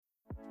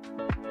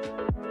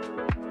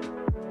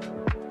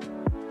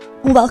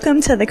Welcome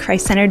to the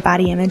Christ-Centered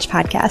Body Image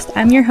Podcast.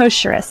 I'm your host,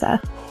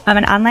 Sharissa. I'm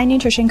an online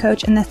nutrition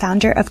coach and the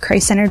founder of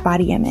Christ-Centered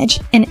Body Image,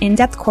 an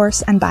in-depth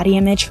course on body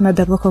image from a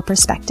biblical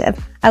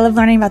perspective. I love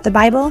learning about the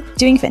Bible,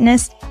 doing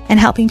fitness, and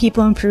helping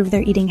people improve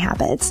their eating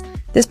habits.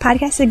 This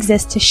podcast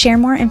exists to share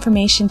more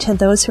information to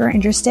those who are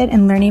interested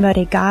in learning about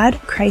a God,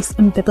 Christ,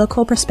 and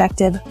biblical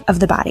perspective of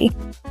the body.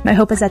 My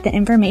hope is that the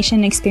information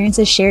and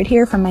experiences shared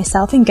here from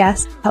myself and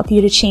guests help you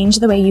to change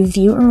the way you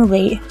view and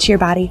relate to your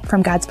body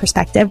from God's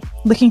perspective.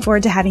 Looking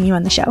forward to having you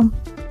on the show.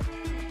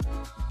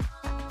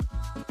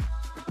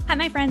 Hi,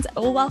 my friends.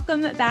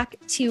 Welcome back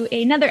to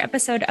another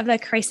episode of the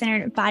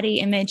Christ-Centered Body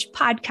Image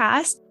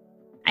Podcast.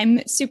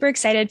 I'm super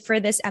excited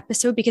for this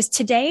episode because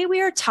today we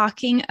are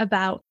talking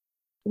about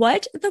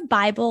what the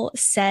Bible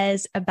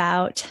says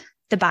about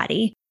the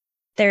body.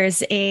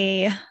 There's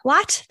a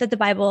lot that the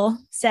Bible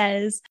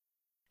says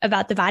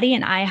about the body,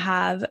 and I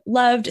have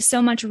loved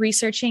so much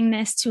researching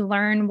this to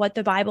learn what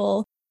the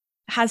Bible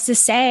has to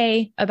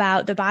say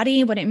about the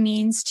body, what it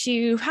means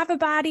to have a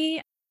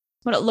body,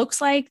 what it looks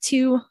like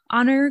to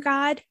honor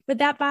God with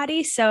that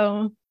body.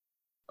 So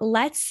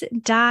let's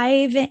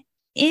dive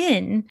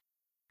in.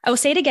 I will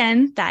say it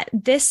again that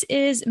this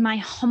is my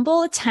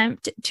humble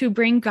attempt to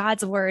bring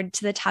God's word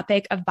to the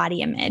topic of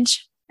body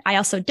image. I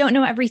also don't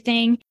know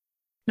everything,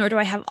 nor do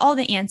I have all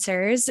the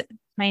answers.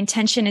 My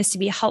intention is to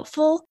be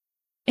helpful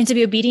and to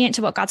be obedient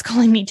to what God's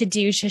calling me to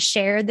do, to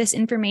share this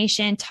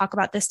information, talk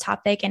about this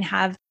topic, and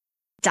have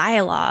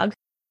dialogue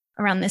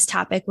around this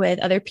topic with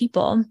other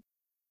people.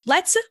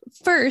 Let's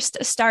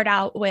first start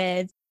out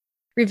with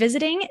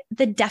revisiting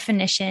the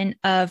definition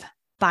of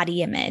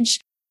body image.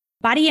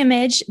 Body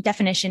image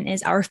definition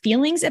is our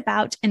feelings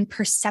about and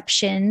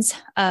perceptions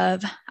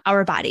of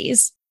our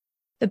bodies.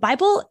 The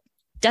Bible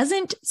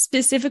doesn't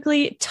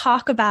specifically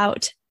talk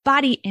about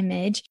body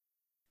image,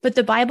 but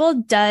the Bible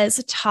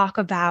does talk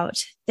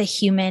about the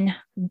human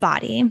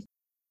body.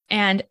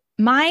 And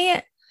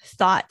my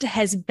thought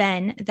has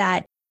been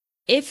that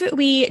if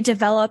we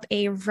develop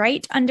a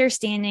right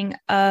understanding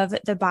of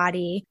the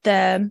body,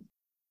 the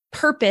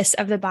purpose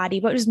of the body,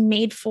 what it was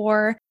made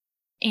for,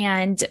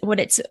 and what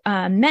it's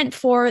meant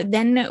for,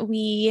 then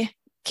we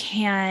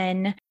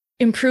can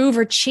improve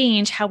or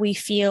change how we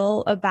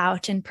feel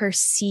about and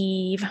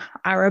perceive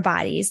our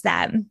bodies,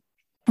 that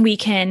we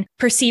can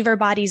perceive our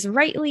bodies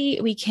rightly.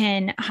 We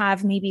can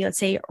have maybe, let's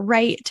say,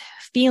 right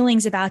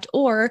feelings about,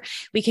 or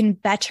we can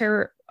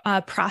better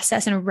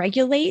process and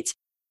regulate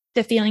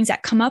the feelings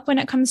that come up when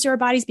it comes to our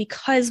bodies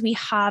because we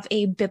have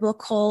a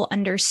biblical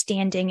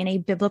understanding and a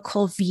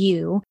biblical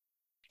view,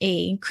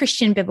 a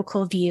Christian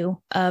biblical view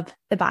of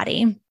the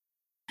body.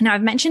 Now,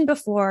 I've mentioned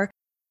before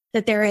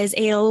that there is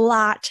a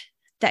lot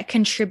that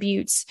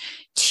contributes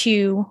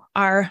to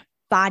our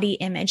body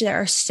image.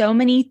 There are so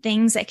many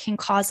things that can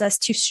cause us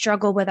to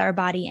struggle with our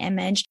body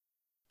image.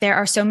 There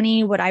are so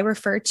many, what I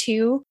refer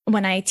to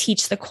when I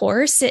teach the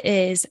course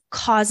is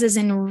causes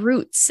and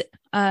roots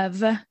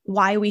of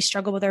why we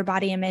struggle with our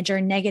body image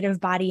or negative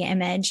body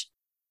image.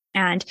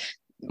 And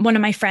one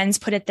of my friends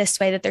put it this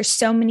way, that there's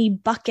so many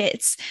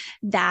buckets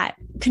that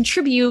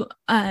contribute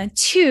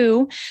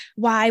to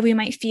why we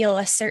might feel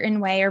a certain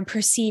way or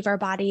perceive our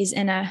bodies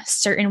in a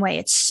certain way.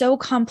 It's so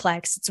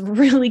complex. It's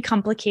really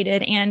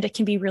complicated and it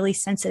can be really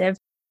sensitive.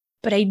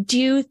 But I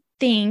do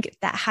think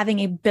that having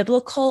a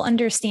biblical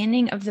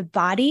understanding of the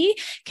body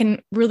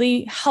can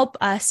really help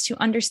us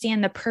to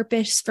understand the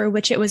purpose for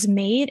which it was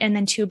made, and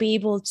then to be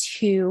able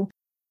to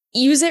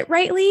use it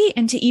rightly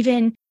and to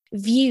even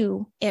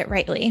view it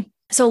rightly.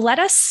 So let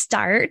us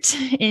start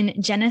in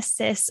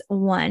Genesis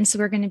 1. So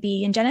we're going to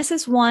be in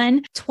Genesis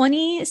 1,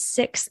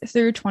 26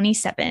 through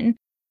 27.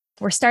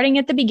 We're starting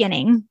at the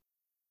beginning.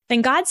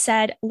 Then God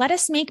said, "Let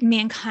us make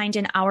mankind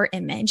in our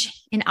image,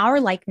 in our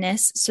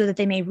likeness, so that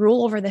they may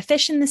rule over the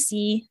fish in the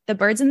sea, the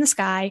birds in the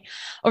sky,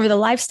 over the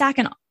livestock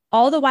and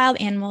all the wild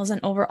animals,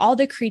 and over all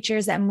the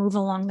creatures that move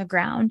along the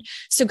ground."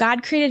 So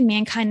God created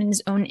mankind in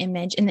his own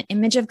image. In the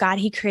image of God,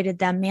 he created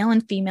them, male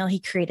and female, he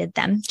created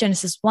them.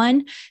 Genesis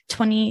 1,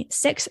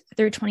 26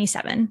 through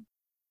 27.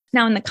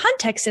 Now, in the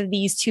context of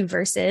these two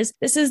verses,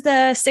 this is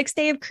the sixth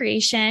day of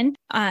creation.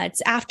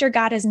 It's after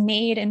God has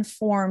made and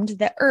formed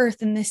the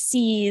earth and the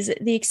seas,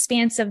 the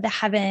expanse of the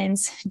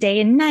heavens, day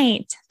and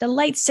night, the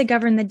lights to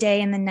govern the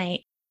day and the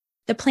night,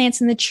 the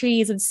plants and the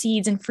trees with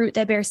seeds and fruit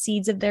that bear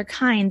seeds of their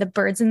kind, the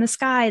birds in the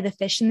sky, the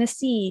fish in the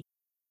sea,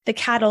 the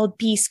cattle,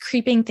 beasts,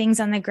 creeping things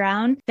on the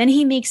ground. Then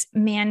he makes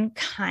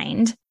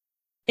mankind.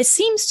 It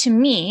seems to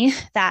me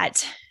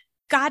that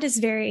God is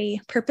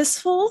very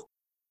purposeful,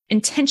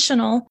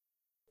 intentional,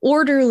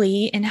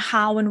 orderly in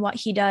how and what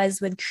he does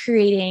with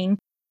creating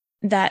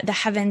the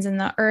heavens and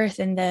the earth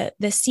and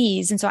the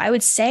seas. And so I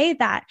would say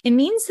that it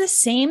means the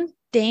same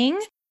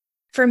thing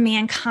for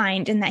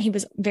mankind, in that he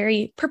was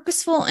very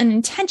purposeful and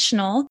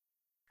intentional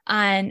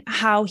on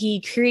how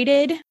he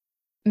created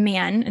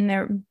man, and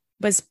there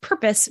was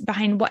purpose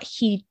behind what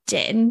he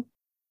did.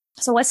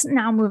 So let's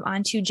now move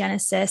on to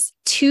Genesis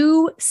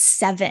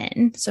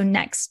 2:7. So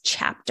next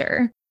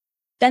chapter.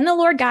 Then the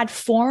Lord God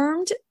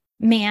formed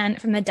man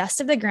from the dust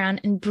of the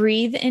ground and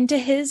breathed into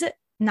his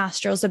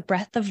nostrils the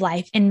breath of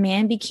life, and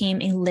man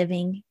became a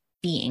living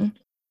being.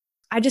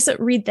 I just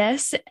read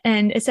this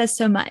and it says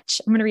so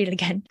much. I'm going to read it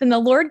again. Then the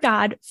Lord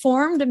God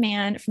formed a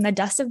man from the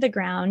dust of the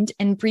ground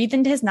and breathed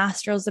into his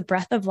nostrils the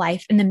breath of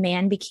life, and the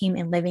man became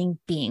a living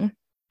being.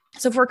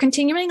 So if we're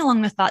continuing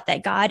along the thought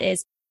that God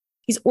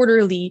he's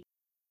orderly,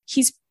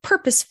 he's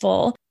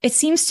purposeful, it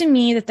seems to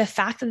me that the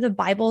fact that the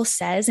Bible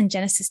says in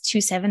Genesis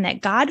 2:7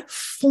 that God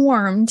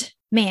formed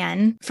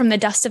man from the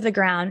dust of the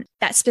ground,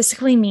 that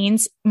specifically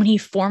means when he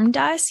formed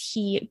us,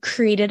 he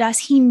created us,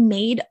 he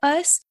made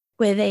us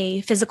with a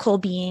physical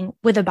being,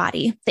 with a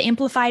body. The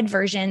Amplified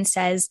Version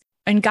says,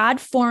 and God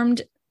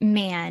formed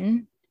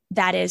man,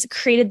 that is,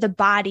 created the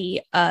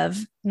body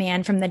of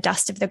man from the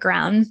dust of the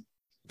ground.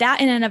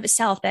 That in and of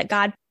itself, that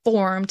God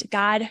formed,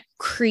 God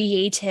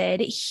created,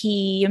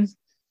 he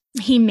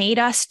made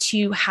us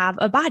to have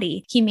a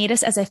body. He made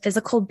us as a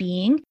physical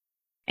being,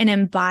 an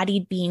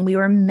embodied being. We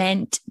were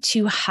meant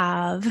to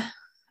have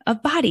a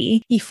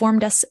body. He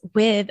formed us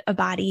with a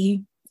body.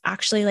 He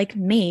actually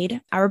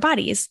made our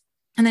bodies.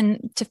 And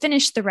then to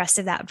finish the rest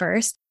of that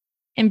verse,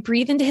 and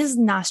breathe into his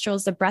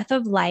nostrils the breath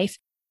of life,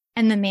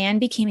 and the man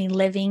became a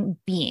living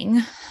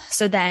being.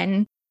 So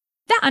then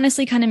that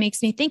honestly kind of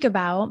makes me think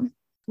about,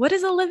 what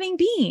is a living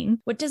being?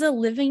 What does a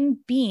living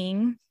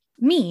being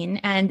mean?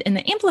 And in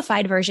the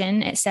Amplified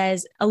Version, it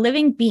says a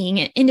living being,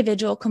 an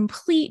individual,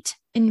 complete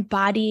in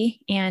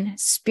body and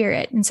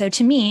spirit. And so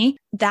to me,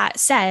 that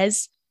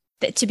says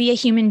that to be a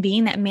human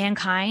being, that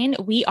mankind,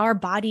 we are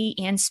body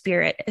and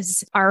spirit,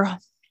 is our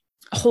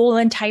whole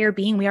entire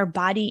being. We are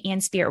body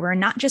and spirit. We're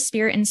not just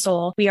spirit and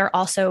soul. We are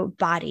also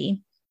body.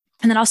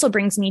 And that also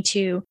brings me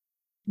to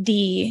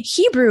the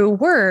Hebrew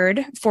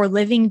word for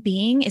living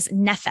being is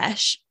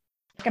nephesh.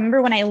 I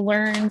remember when I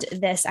learned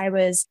this, I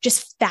was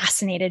just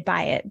fascinated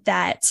by it,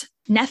 that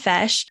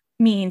nephesh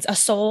means a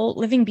soul,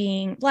 living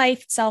being,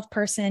 life, self,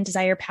 person,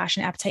 desire,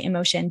 passion, appetite,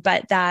 emotion.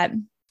 But that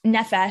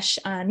nephesh,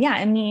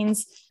 it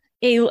means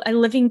a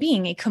living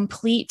being, a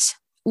complete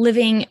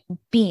living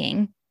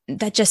being.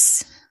 That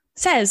just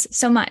says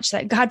so much,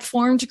 that God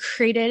formed,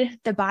 created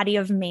the body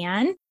of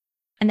man,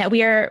 and that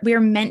we are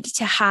meant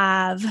to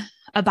have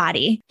a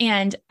body.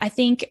 And I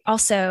think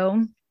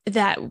also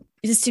that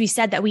is to be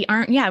said that we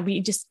aren't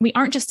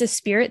just a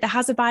spirit that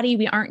has a body.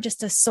 We aren't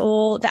just a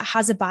soul that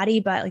has a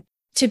body, but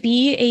to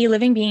be a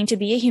living being, to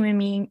be a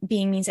human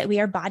being means that we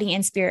are body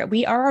and spirit.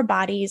 We are our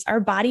bodies. Our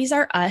bodies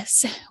are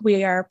us.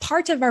 We are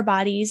part of our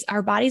bodies.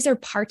 Our bodies are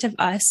part of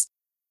us.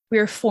 We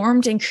are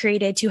formed and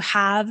created to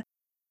have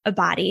a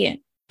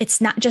body.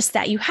 It's not just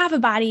that you have a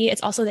body,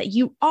 it's also that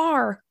you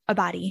are a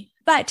body.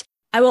 But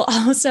I will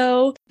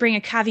also bring a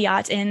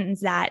caveat in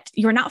that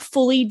you're not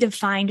fully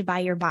defined by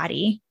your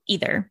body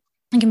either.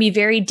 It can be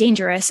very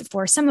dangerous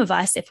for some of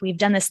us, if we've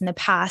done this in the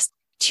past,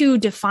 to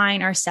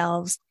define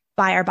ourselves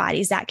by our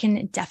bodies. That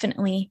can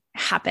definitely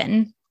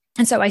happen.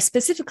 And so I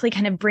specifically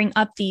kind of bring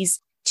up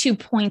these 2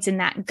 points in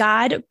that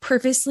God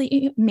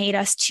purposely made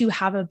us to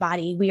have a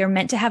body. We are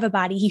meant to have a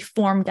body. He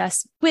formed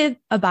us with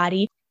a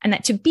body. And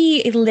that to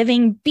be a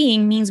living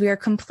being means we are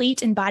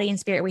complete in body and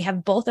spirit. We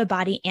have both a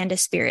body and a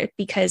spirit,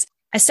 because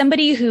as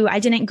somebody who I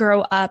didn't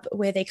grow up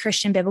with a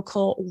Christian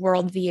biblical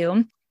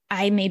worldview,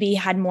 I maybe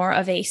had more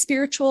of a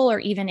spiritual or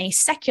even a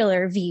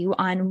secular view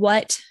on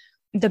what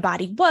the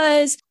body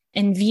was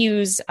and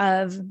views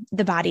of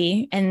the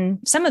body. And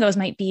some of those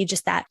might be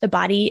just that the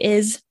body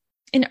is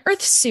an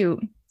earth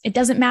suit. It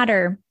doesn't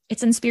matter.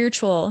 It's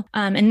unspiritual.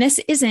 And this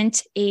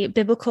isn't a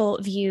biblical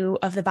view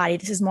of the body.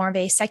 This is more of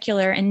a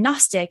secular and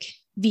Gnostic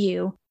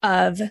view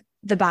of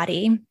the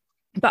body.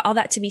 But all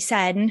that to be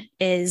said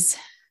is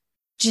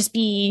just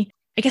be,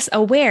 I guess,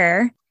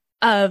 aware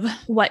of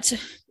what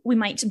we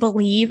might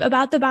believe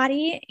about the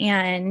body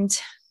and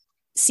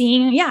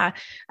seeing, I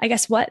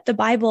guess, what the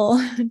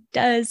Bible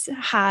does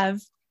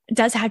have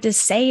to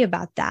say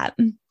about that.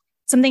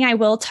 Something I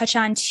will touch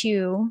on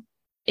too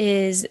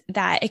is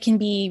that it can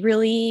be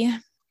really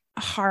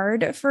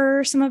hard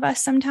for some of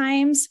us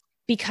sometimes,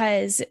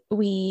 because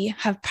we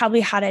have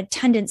probably had a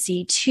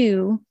tendency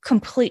to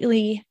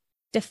completely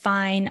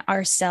define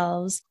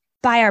ourselves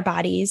by our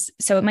bodies.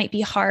 So it might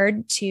be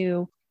hard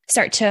to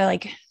start to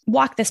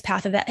walk this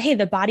path of that, hey,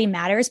 the body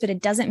matters, but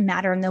it doesn't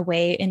matter in the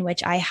way in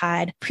which I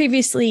had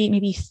previously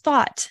maybe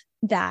thought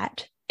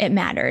that it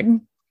mattered.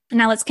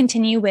 Now let's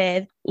continue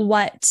with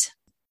what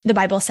the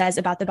Bible says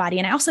about the body.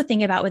 And I also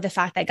think about with the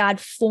fact that God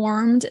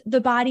formed the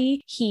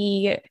body.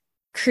 He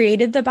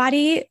created the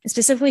body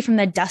specifically from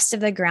the dust of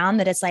the ground,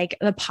 that it's like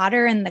the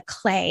potter and the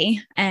clay,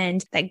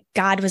 and that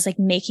God was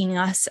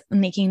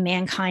making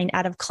mankind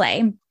out of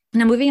clay.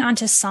 Now moving on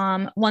to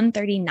Psalm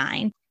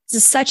 139.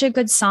 This is such a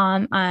good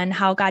psalm on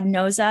how God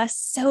knows us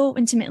so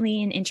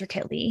intimately and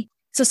intricately.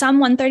 So Psalm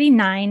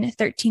 139,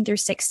 13 through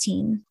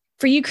 16.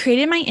 For you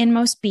created my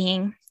inmost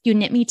being. You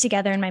knit me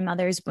together in my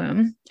mother's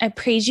womb. I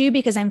praise you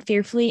because I'm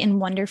fearfully and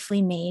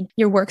wonderfully made.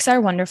 Your works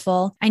are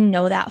wonderful. I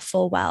know that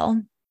full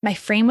well. My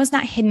frame was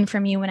not hidden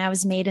from you when I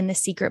was made in the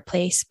secret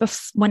place,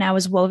 when I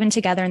was woven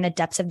together in the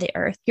depths of the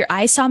earth. Your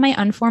eyes saw my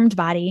unformed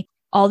body.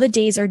 All the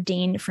days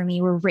ordained for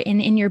me were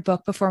written in your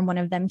book before one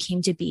of them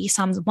came to be.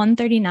 Psalms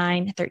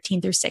 139,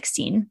 13 through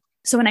 16.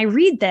 So when I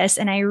read this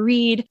and I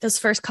read those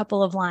first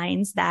couple of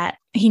lines that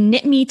he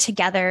knit me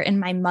together in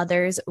my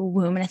mother's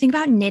womb, and I think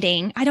about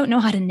knitting, I don't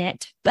know how to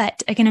knit,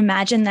 but I can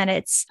imagine that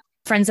it's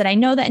friends that I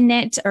know that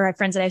knit or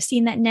friends that I've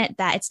seen that knit,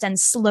 that it's done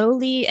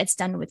slowly, it's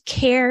done with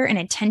care and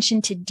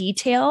attention to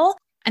detail.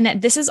 And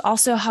that this is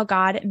also how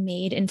God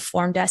made and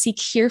formed us. He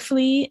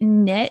carefully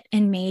knit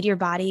and made your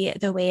body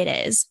the way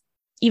it is.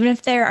 Even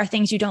if there are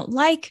things you don't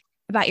like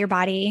about your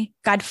body,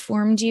 God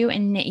formed you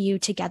and knit you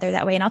together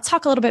that way. And I'll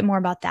talk a little bit more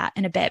about that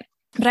in a bit.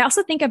 But I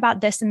also think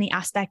about this in the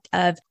aspect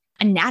of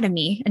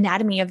anatomy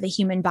of the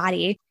human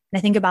body. And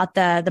I think about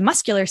the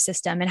muscular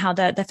system and how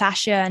the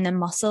fascia and the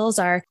muscles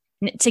are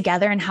knit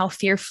together and how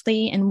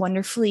fearfully and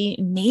wonderfully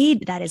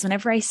made that is.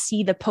 Whenever I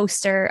see the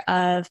poster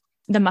of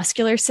the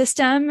muscular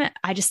system,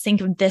 I just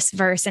think of this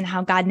verse and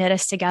how God knit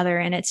us together.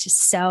 And it's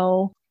just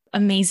so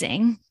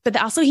amazing.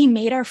 But also he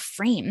made our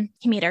frame.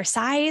 He made our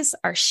size,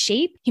 our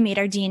shape. He made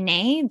our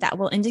DNA that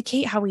will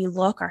indicate how we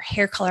look, our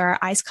hair color, our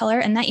eyes color.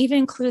 And that even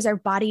includes our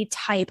body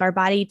type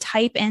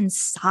and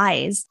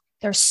size.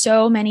 There's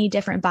so many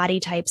different body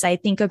types. I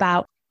think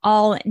about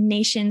all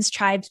nations,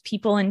 tribes,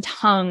 people, and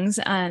tongues.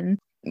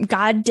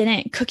 God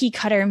didn't cookie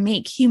cutter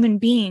make human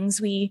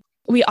beings. We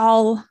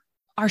all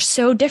are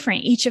so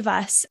different. Each of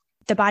us,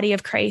 the body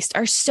of Christ,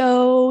 are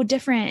so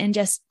different, and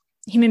just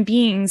human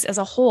beings as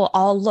a whole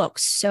all look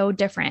so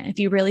different. If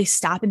you really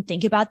stop and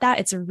think about that,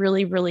 it's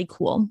really, really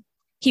cool.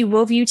 He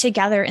wove you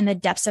together in the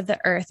depths of the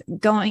earth,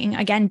 going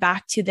again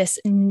back to this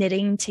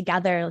knitting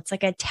together. It's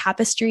like a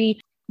tapestry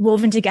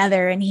woven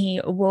together, and he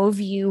wove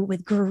you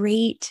with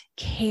great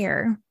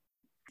care.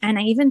 And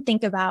I even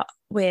think about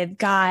with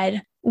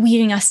God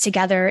weaving us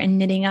together and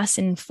knitting us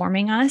and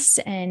forming us.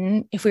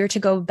 And if we were to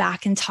go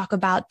back and talk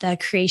about the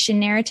creation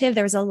narrative,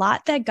 there was a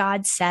lot that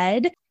God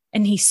said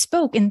and he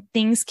spoke and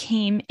things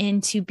came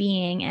into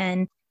being.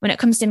 And when it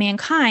comes to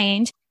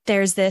mankind,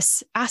 there's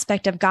this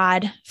aspect of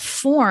God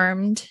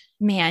formed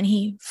man.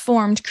 He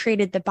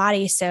created the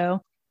body.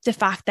 So the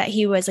fact that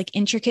he was like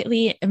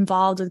intricately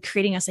involved with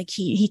creating us, like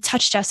he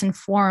touched us and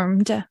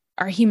formed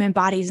our human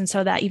bodies. And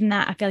so that even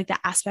that, I feel like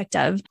that aspect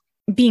of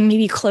being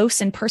maybe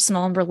close and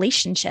personal in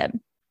relationship.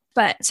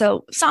 But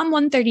so Psalm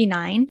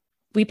 139,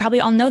 we probably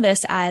all know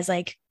this as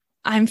like,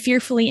 I'm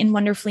fearfully and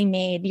wonderfully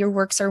made. Your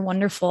works are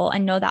wonderful. I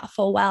know that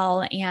full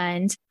well.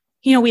 And,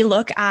 we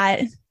look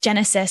at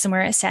Genesis and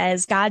where it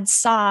says God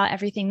saw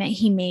everything that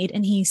he made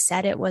and he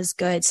said it was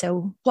good.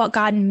 So what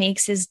God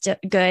makes is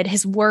good.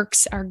 His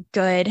works are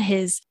good.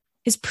 His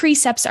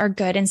precepts are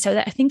good. And so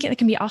that I think it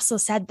can be also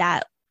said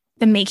that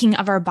the making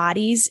of our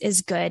bodies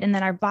is good. And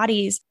then our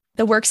bodies,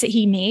 the works that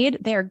he made,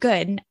 they're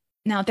good.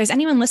 Now, if there's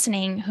anyone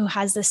listening who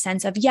has this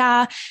sense of,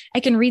 I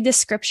can read this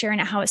scripture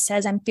and how it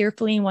says I'm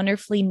fearfully and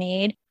wonderfully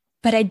made,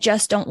 but I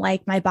just don't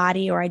like my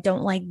body or I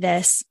don't like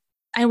this.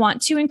 I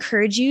want to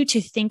encourage you to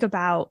think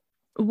about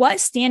what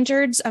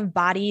standards of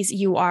bodies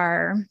you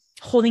are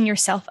holding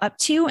yourself up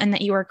to and that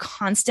you are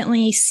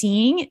constantly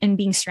seeing and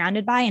being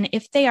surrounded by, and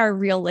if they are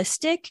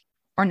realistic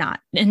or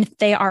not, and if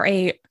they are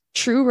a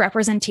true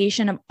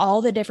representation of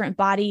all the different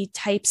body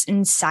types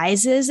and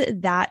sizes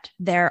that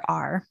there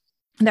are.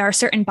 There are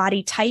certain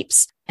body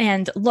types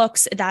and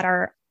looks that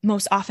are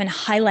most often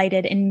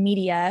highlighted in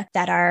media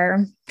that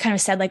are kind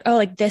of said like, oh,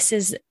 like this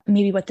is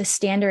maybe what the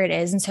standard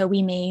is. And so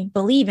we may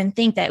believe and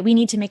think that we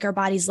need to make our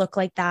bodies look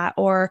like that,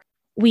 or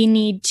we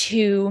need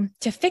to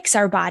fix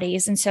our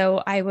bodies. And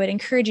so I would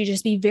encourage you to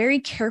just be very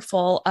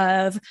careful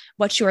of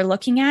what you are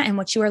looking at and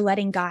what you are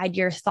letting guide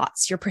your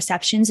thoughts, your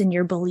perceptions, and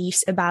your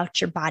beliefs about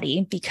your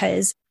body,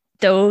 because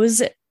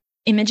those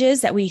images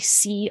that we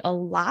see a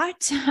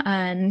lot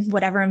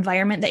whatever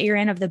environment that you're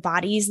in, of the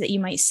bodies that you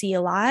might see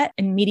a lot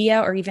in media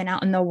or even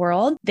out in the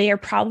world, they are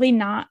probably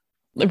not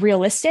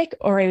realistic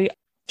or a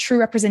true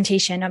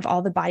representation of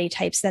all the body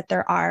types that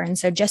there are. And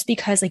so just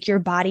because like your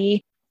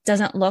body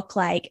doesn't look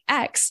like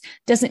X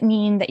doesn't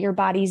mean that your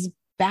body's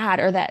bad,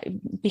 or that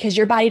because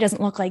your body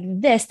doesn't look like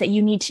this, that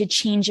you need to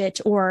change it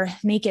or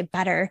make it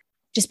better.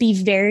 Just be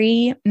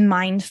very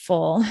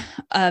mindful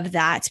of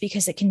that,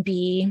 because it can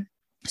be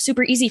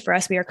super easy for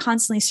us. We are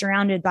constantly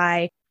surrounded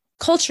by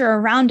culture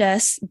around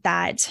us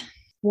that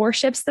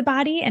worships the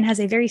body and has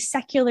a very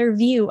secular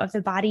view of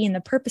the body and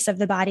the purpose of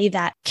the body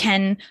that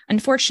can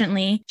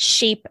unfortunately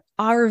shape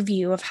our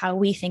view of how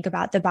we think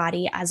about the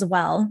body as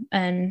well.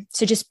 And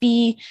so just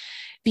be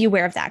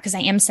aware of that, because I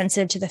am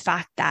sensitive to the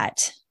fact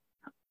that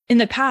in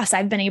the past,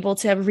 I've been able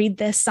to read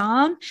this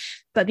psalm,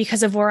 but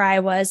because of where I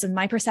was and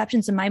my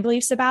perceptions and my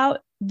beliefs about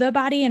the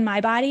body and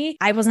my body,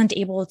 I wasn't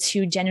able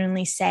to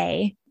genuinely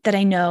say that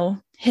I know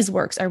his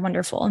works are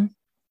wonderful.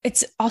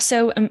 It's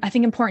also, I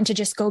think, important to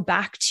just go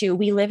back to,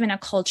 we live in a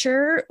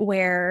culture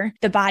where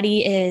the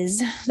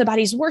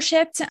body's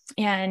worshipped,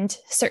 and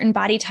certain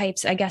body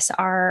types, I guess,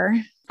 are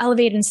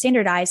elevated and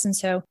standardized. And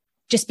so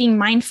just being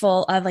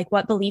mindful of like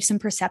what beliefs and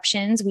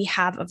perceptions we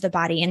have of the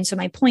body. And so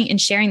my point in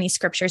sharing these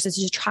scriptures is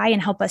to try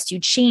and help us to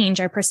change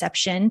our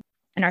perception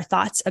and our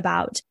thoughts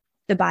about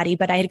the body.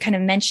 But I had kind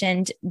of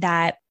mentioned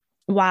that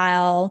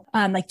while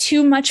like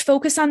too much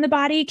focus on the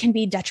body can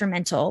be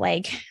detrimental.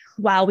 Like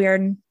while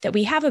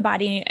we have a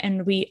body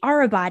and we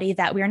are a body,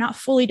 that we are not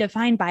fully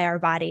defined by our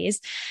bodies.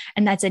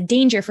 And that's a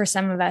danger for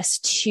some of us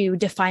to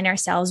define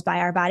ourselves by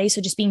our body.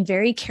 So just being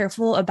very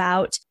careful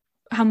about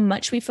how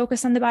much we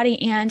focus on the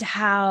body and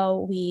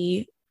how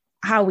we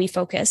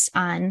focus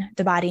on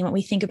the body and what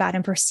we think about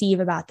and perceive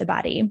about the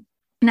body.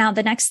 Now,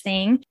 the next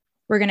thing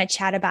we're going to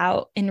chat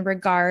about in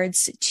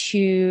regards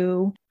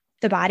to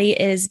the body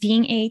is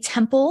being a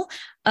temple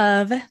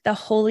of the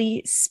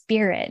Holy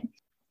Spirit.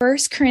 1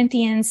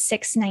 Corinthians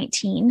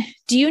 6:19.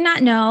 Do you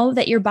not know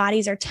that your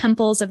bodies are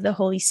temples of the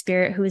Holy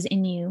Spirit who is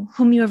in you,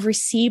 whom you have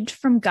received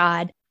from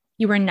God?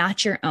 You are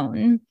not your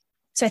own.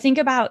 So I think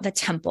about the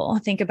temple.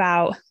 Think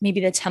about maybe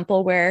the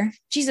temple where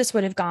Jesus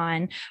would have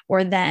gone,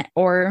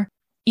 or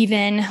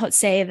even let's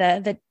say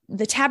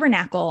the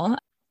tabernacle.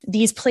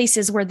 These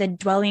places were the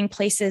dwelling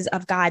places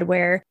of God,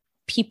 where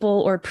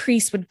people or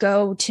priests would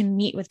go to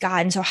meet with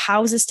God. And so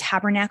how is this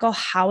tabernacle?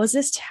 How is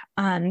this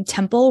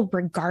temple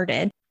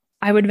regarded?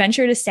 I would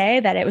venture to say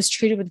that it was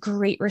treated with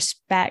great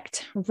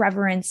respect,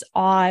 reverence,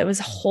 awe. It was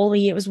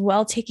holy. It was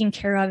well taken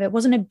care of. It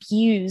wasn't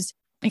abused.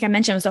 Like I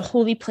mentioned, it was a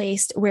holy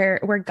place where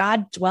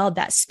God dwelled.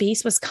 That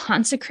space was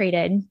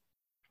consecrated.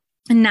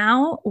 And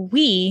now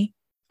we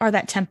are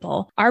that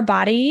temple. Our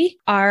body,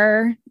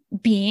 our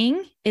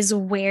being is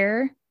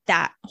where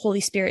that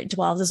Holy Spirit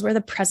dwells, is where the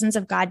presence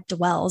of God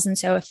dwells. And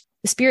so if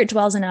the Spirit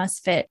dwells in us,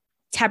 if it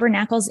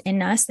tabernacles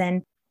in us,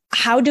 then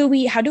how do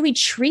we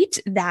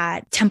treat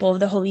that temple of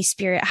the Holy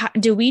Spirit? How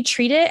do we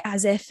treat it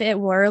as if it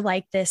were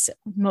like this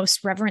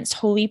most reverenced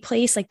holy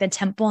place, like the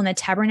temple and the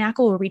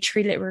tabernacle, where we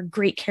treat it with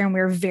great care and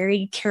we're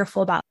very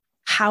careful about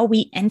how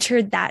we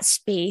entered that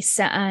space?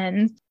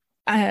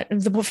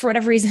 For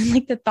whatever reason,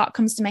 like the thought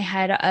comes to my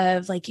head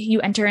of like you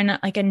enter in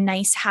like a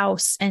nice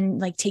house and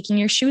like taking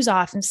your shoes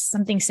off and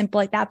something simple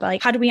like that. But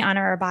like, how do we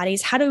honor our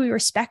bodies? How do we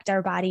respect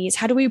our bodies?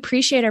 How do we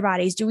appreciate our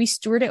bodies? Do we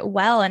steward it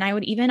well? And I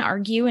would even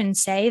argue and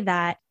say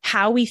that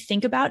how we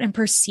think about and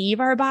perceive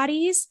our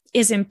bodies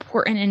is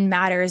important and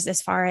matters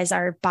as far as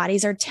our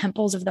bodies are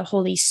temples of the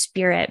Holy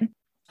Spirit.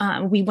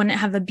 We wouldn't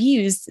have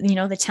abused,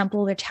 the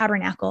temple or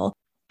tabernacle.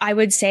 I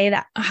would say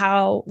that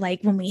how,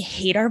 like, when we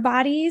hate our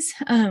bodies,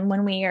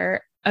 when we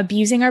are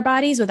abusing our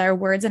bodies with our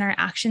words and our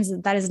actions,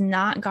 that is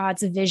not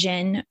God's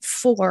vision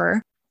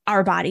for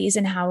our bodies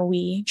and how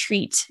we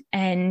treat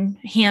and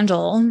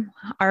handle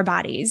our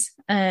bodies.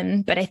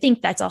 But I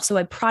think that's also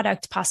a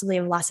product possibly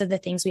of lots of the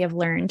things we have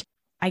learned,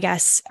 I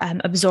guess,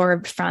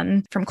 absorbed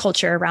from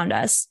culture around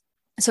us.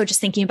 So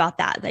just thinking about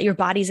that your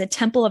body is a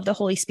temple of the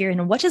Holy Spirit.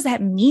 And what does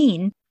that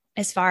mean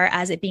as far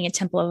as it being a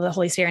temple of the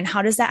Holy Spirit? And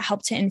how does that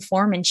help to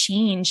inform and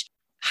change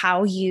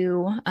how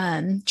you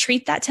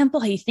treat that temple,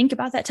 how you think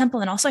about that temple,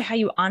 and also how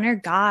you honor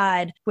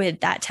God with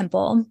that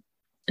temple?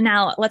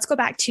 Now, let's go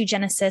back to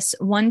Genesis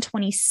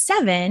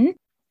 1:27,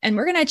 and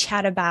we're going to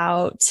chat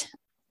about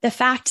the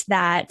fact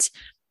that,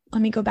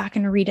 let me go back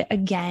and read it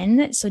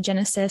again. So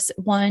Genesis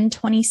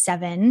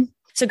 1:27.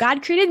 So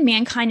God created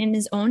mankind in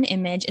his own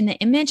image. In the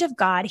image of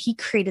God, he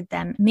created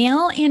them.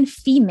 Male and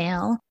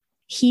female,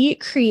 he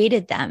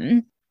created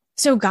them.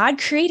 So God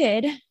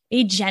created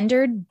a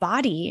gendered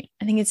body.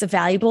 I think it's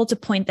valuable to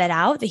point that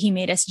out, that he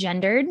made us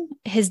gendered.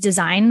 His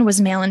design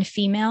was male and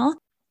female.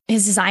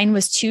 His design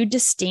was two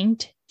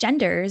distinct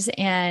genders.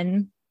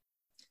 And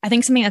I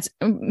think something that's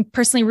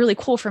personally really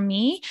cool for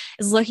me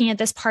is looking at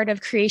this part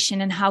of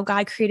creation and how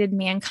God created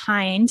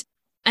mankind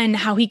and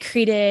how he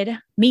created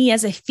me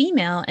as a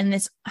female, and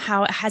this,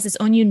 how it has its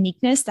own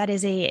uniqueness. That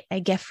is a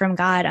gift from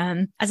God.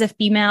 As a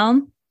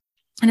female,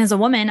 and as a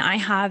woman, I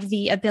have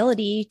the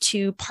ability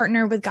to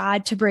partner with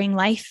God to bring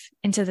life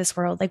into this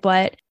world. Like,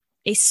 what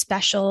a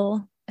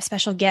special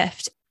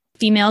gift.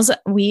 Females,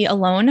 we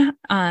alone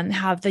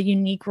have the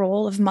unique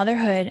role of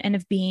motherhood and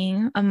of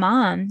being a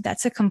mom.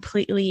 That's a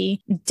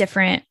completely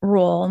different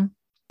role.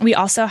 We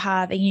also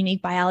have a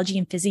unique biology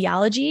and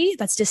physiology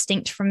that's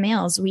distinct from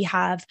males. We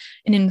have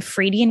an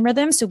infradian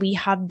rhythm. So we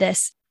have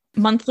this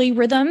monthly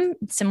rhythm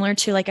similar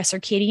to like a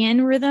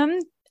circadian rhythm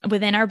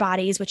within our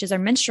bodies, which is our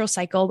menstrual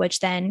cycle,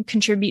 which then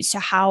contributes to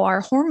how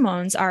our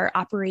hormones are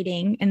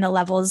operating in the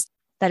levels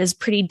that is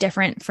pretty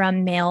different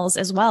from males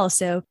as well.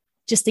 So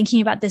just thinking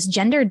about this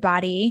gendered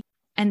body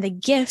and the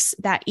gifts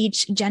that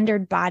each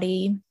gendered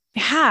body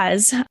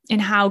has,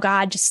 and how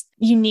God just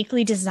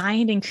uniquely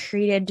designed and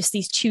created just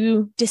these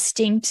two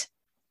distinct,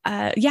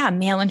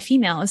 male and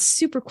female, is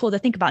super cool to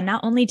think about.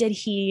 Not only did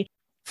he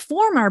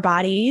form our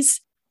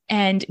bodies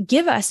and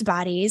give us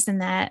bodies,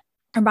 and that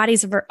our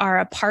bodies are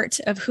a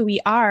part of who we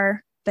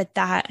are, but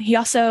that he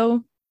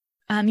also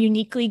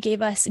uniquely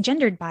gave us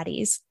gendered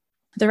bodies.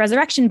 The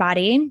resurrection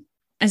body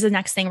is the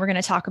next thing we're going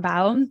to talk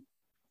about.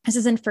 This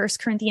is in 1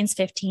 Corinthians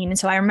 15. And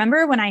so I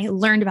remember when I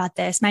learned about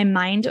this, my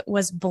mind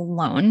was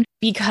blown,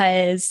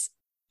 because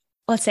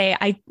let's say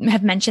I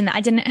have mentioned that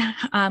I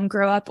didn't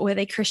grow up with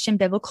a Christian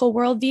biblical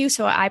worldview.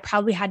 So I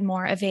probably had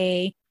more of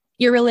a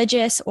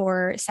irreligious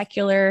or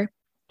secular,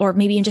 or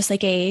maybe in just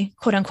like a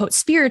quote unquote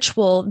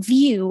spiritual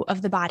view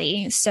of the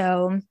body.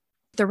 So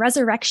the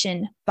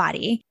resurrection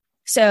body.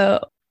 So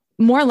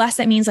more or less,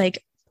 that means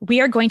like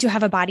we are going to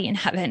have a body in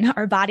heaven.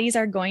 Our bodies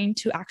are going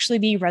to actually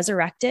be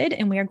resurrected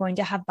and we are going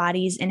to have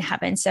bodies in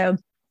heaven. So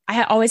I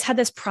had always had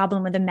this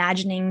problem with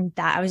imagining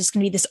that I was just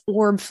going to be this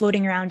orb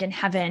floating around in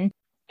heaven.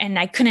 And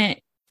I couldn't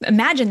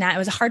imagine that. It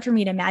was hard for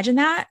me to imagine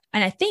that.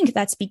 And I think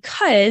that's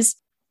because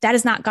that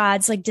is not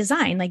God's like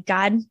design. Like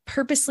God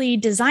purposely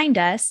designed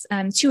us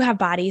to have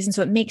bodies. And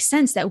so it makes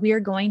sense that we are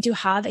going to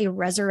have a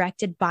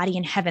resurrected body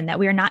in heaven, that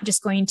we're not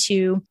just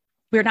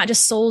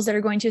souls that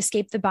are going to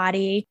escape the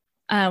body.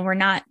 We're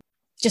not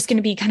just going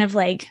to be kind of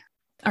like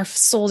our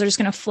souls are just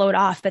going to float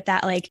off, but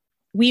that like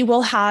we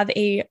will have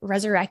a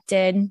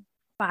resurrected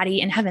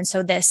body in heaven.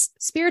 So this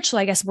spiritual,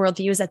 I guess,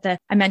 worldview is that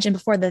I mentioned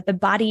before that the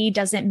body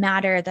doesn't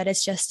matter, that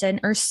it's just an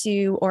earth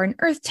suit or an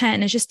earth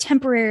tent. It's just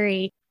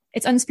temporary.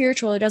 It's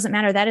unspiritual. It doesn't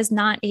matter. That is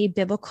not a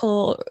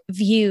biblical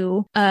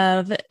view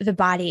of the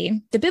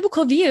body. The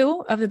biblical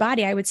view of the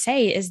body, I would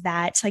say, is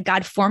that like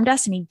God formed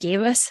us and he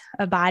gave us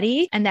a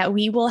body and that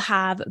we will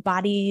have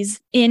bodies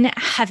in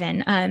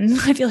heaven.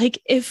 I feel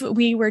like if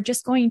we were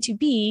just going to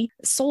be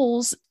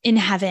souls in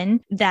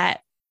heaven, that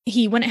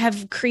he wouldn't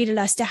have created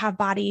us to have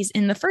bodies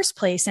in the first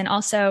place. And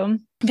also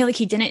I feel like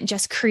he didn't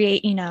just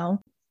create,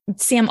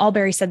 Sam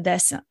Allberry said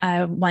this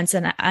once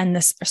on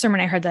this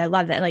sermon I heard that I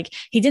love, that like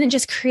he didn't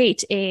just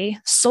create a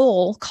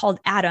soul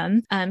called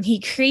Adam. He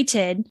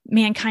created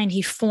mankind.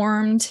 He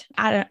formed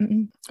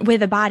Adam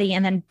with a body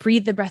and then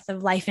breathed the breath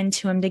of life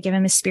into him to give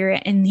him a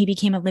spirit, and he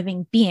became a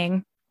living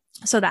being.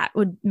 So that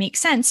would make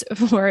sense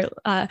for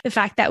the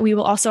fact that we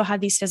will also have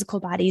these physical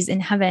bodies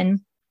in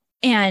heaven.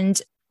 And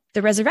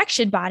the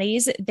resurrection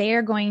bodies, they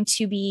are going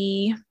to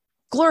be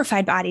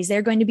glorified bodies.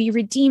 They're going to be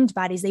redeemed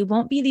bodies. They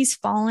won't be these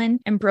fallen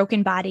and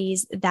broken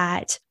bodies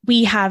that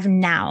we have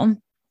now.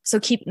 So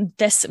keep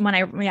this, when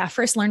I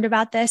first learned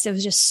about this, it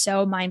was just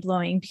so mind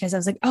blowing because I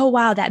was like, oh,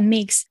 wow, that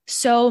makes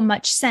so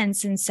much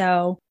sense. And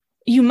so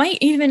you might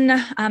even,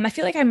 I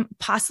feel like I'm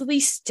possibly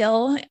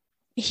still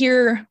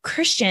hear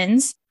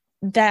Christians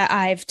that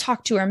I've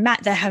talked to or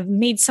met that have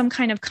made some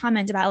kind of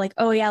comment about like,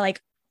 oh yeah,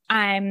 like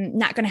I'm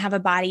not going to have a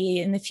body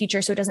in the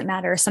future, so it doesn't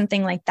matter, or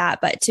something like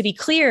that. But to be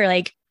clear,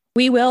 like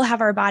we will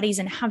have our bodies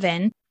in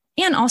heaven.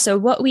 And also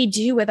what we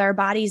do with our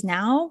bodies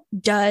now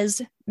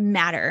does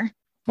matter.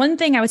 One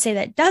thing I would say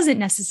that doesn't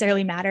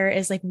necessarily matter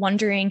is like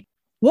wondering,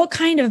 what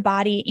kind of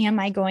body am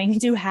I going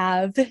to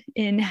have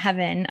in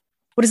heaven?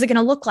 What is it going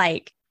to look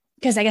like?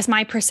 Because I guess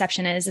my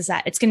perception is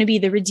that it's going to be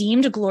the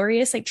redeemed,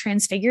 glorious, like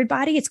transfigured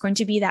body. It's going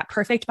to be that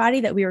perfect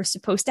body that we were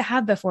supposed to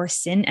have before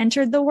sin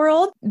entered the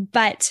world.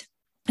 But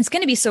it's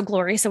going to be so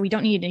glorious, so we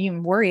don't need to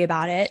even worry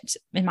about it,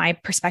 in my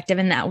perspective,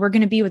 in that we're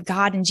going to be with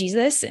God and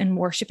Jesus and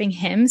worshiping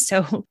him.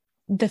 So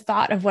the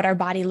thought of what our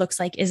body looks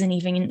like isn't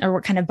even, or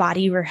what kind of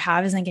body we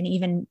have isn't going to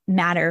even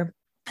matter.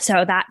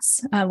 So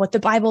that's what the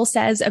Bible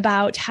says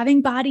about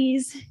having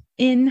bodies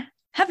in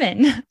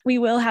heaven. We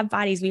will have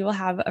bodies. We will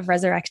have a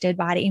resurrected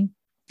body.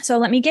 So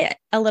let me get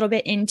a little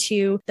bit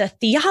into the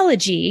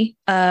theology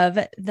of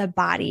the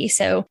body.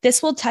 So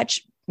this will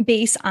touch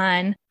base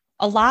on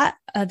a lot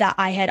that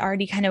I had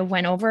already kind of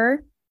went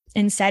over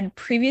and said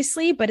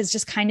previously, but it's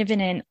just kind of in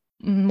a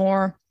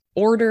more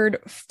ordered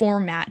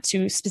format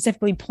to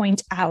specifically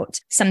point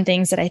out some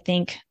things that I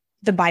think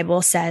the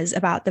Bible says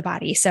about the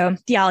body. So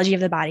theology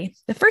of the body.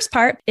 The first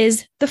part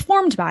is the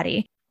formed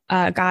body.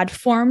 God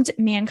formed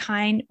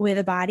mankind with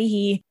a body.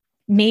 He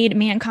made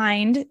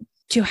mankind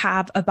to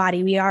have a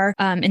body. We are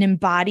an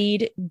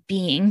embodied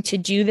being. To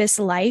do this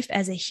life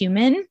as a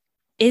human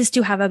is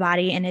to have a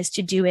body and is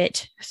to do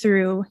it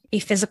through a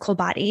physical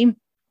body.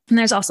 And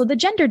there's also the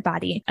gendered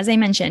body, as I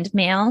mentioned,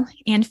 male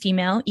and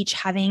female, each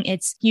having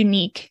its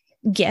unique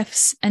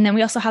gifts. And then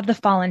we also have the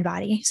fallen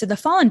body. So the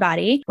fallen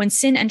body, when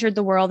sin entered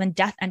the world and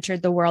death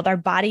entered the world, our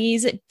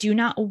bodies do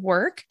not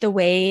work the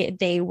way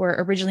they were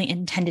originally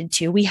intended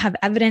to. We have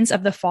evidence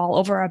of the fall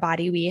over our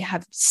body. We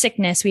have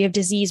sickness, we have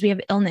disease, we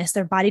have illness.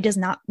 Their body does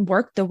not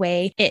work the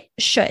way it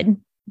should.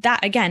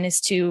 That again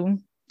is to,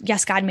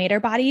 yes, God made our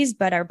bodies,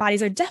 but our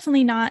bodies are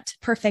definitely not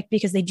perfect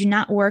because they do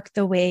not work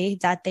the way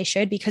that they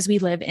should, because we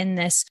live in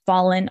this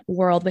fallen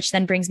world, which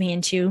then brings me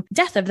into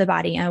death of the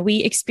body. We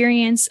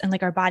experience, and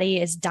like our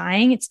body is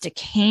dying, it's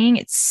decaying,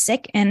 it's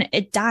sick, and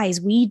it dies.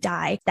 We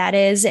die. That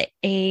is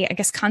I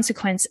guess,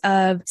 consequence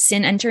of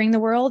sin entering the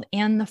world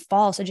and the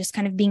fall. So just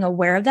kind of being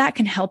aware of that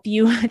can help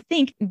you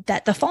think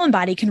that the fallen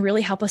body can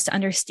really help us to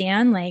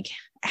understand, like,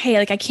 hey,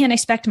 like I can't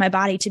expect my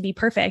body to be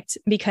perfect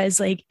because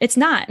like it's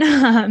not.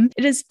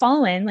 It is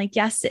fallen. Like,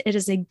 yes, it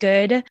is a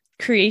good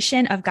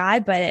creation of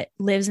God, but it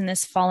lives in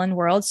this fallen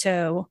world.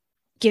 So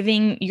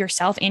giving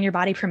yourself and your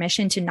body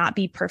permission to not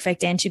be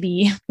perfect and to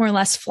be more or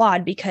less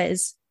flawed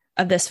because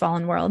of this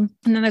fallen world.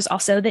 And then there's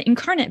also the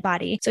incarnate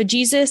body. So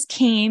Jesus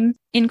came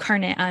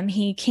incarnate.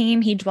 He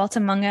came, he dwelt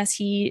among us.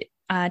 He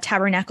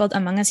tabernacled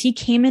among us. He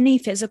came in a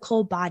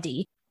physical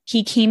body.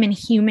 He came in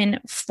human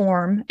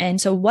form. And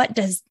so what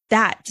does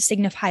that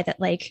signify? That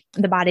like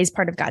the body is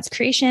part of God's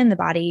creation. The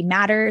body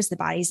matters. The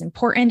body is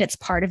important. It's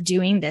part of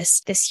doing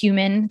this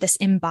human, this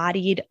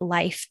embodied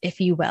life, if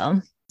you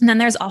will. And then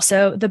there's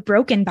also the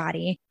broken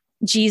body.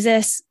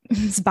 Jesus'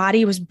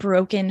 body was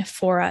broken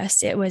for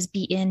us. It was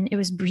beaten, it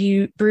was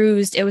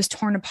bruised, it was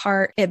torn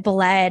apart, it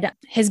bled.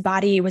 His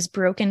body was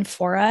broken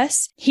for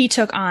us. He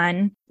took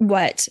on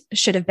what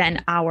should have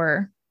been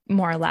our,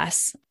 more or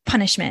less,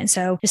 punishment.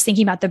 So just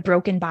thinking about the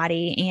broken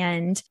body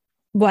and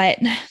what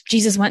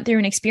Jesus went through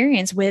and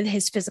experienced with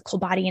his physical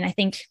body. And I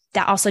think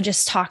that also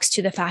just talks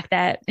to the fact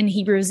that in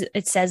Hebrews,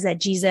 it says that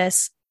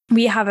Jesus,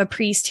 we have a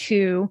priest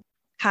who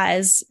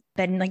has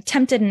been like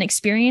tempted and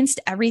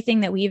experienced everything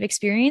that we've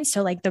experienced.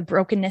 So like the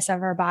brokenness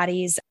of our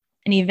bodies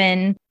and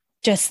even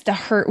just the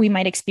hurt we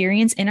might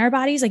experience in our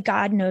bodies, like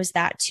God knows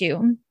that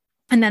too.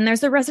 And then there's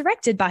the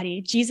resurrected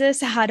body.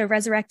 Jesus had a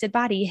resurrected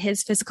body,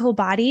 his physical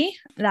body,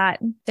 that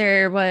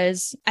there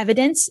was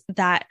evidence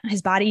that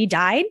his body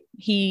died.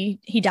 He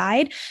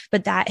died,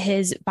 but that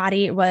his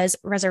body was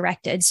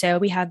resurrected. So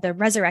we have the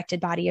resurrected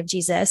body of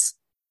Jesus.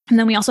 And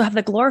then we also have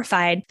the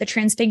glorified, the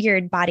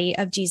transfigured body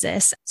of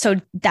Jesus.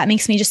 So that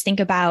makes me just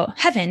think about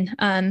heaven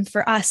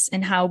for us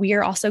and how we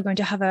are also going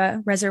to have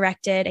a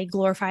resurrected, a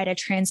glorified, a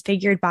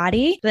transfigured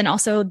body, but then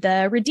also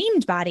the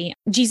redeemed body.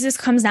 Jesus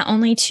comes not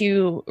only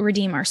to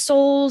redeem our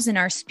souls and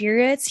our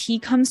spirits, he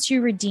comes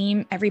to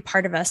redeem every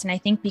part of us. And I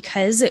think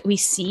because we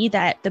see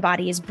that the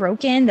body is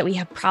broken, that we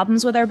have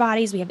problems with our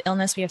bodies, we have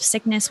illness, we have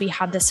sickness, we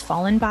have this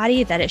fallen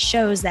body, that it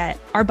shows that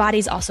our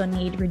bodies also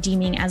need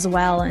redeeming as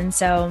well. And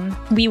so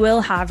we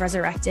will have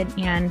resurrected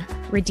and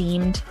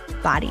redeemed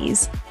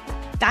bodies.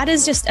 That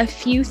is just a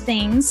few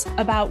things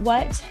about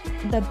what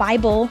the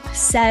Bible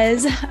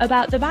says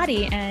about the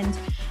body. And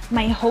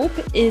my hope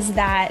is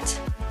that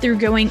through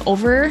going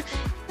over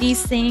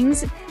these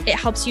things, it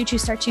helps you to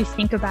start to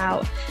think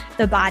about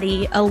the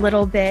body a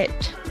little bit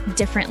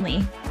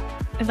differently.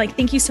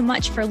 Thank you so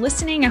much for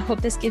listening. I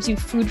hope this gives you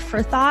food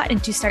for thought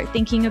and to start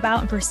thinking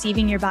about and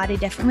perceiving your body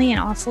differently, and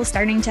also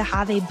starting to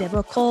have a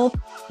biblical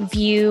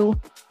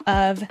view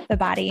of the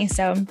body.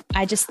 So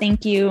I just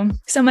thank you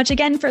so much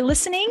again for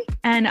listening,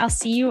 and I'll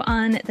see you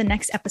on the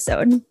next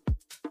episode.